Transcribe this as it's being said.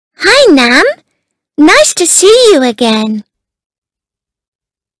Hi, Nam. Nice to see you again.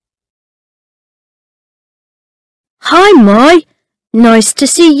 Hi, Mai. Nice to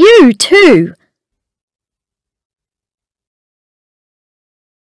see you too.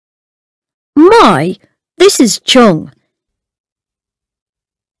 Mai, this is Chung.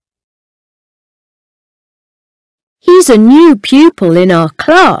 He's a new pupil in our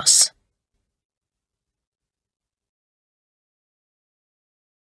class.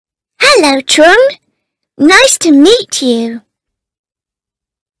 Hello, Trung. Nice to meet you.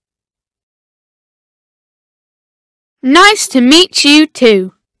 Nice to meet you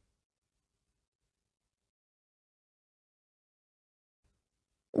too.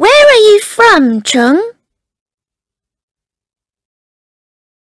 Where are you from, Trung?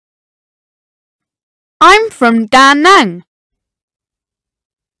 I'm from Da Nang.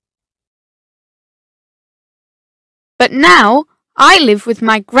 But now I live with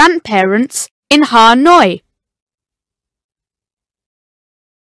my grandparents in Hanoi.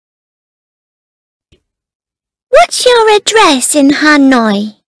 What's your address in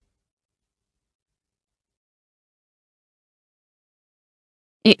Hanoi?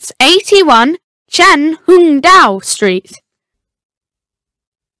 It's 81 Chan Hung Dao Street.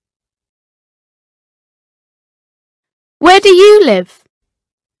 Where do you live?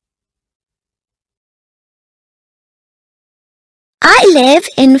 I live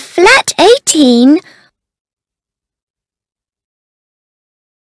in flat 18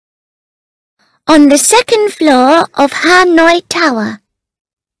 on the second floor of Hanoi Tower.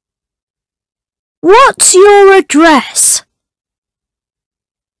 What's your address?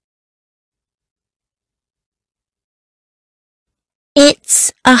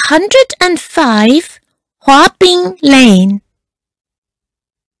 It's 105 Hua Bing Lane.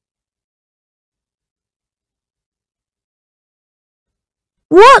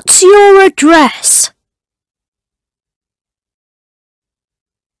 What's your address?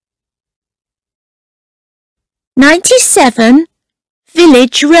 '97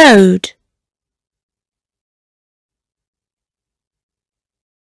 Village Road.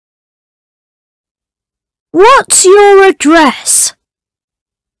 What's your address?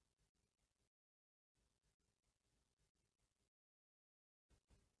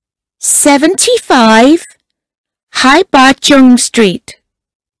 '75 Hai Ba Chung Street.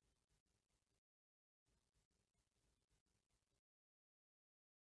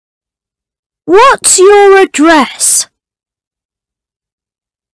 What's your address?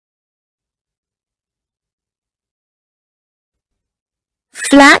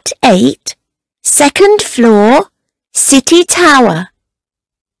 Flat 8, second floor, City Tower.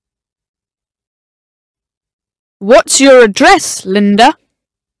 What's your address, Linda?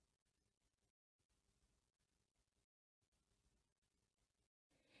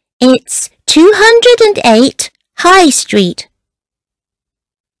 It's 208 High Street.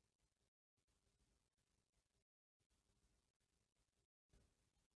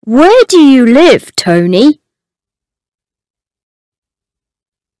 Where do you live, Tony?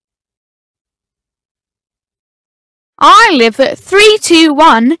 I live at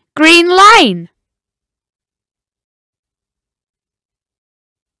 321 Green Lane.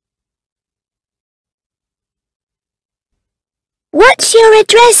 What's your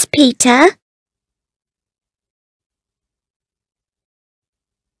address, Peter?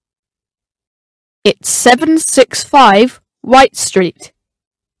 It's 765 White Street.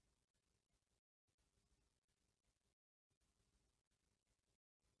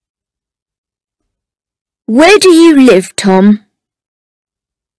 Where do you live, Tom?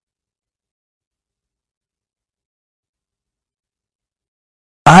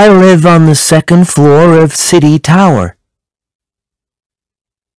 I live on the second floor of City Tower.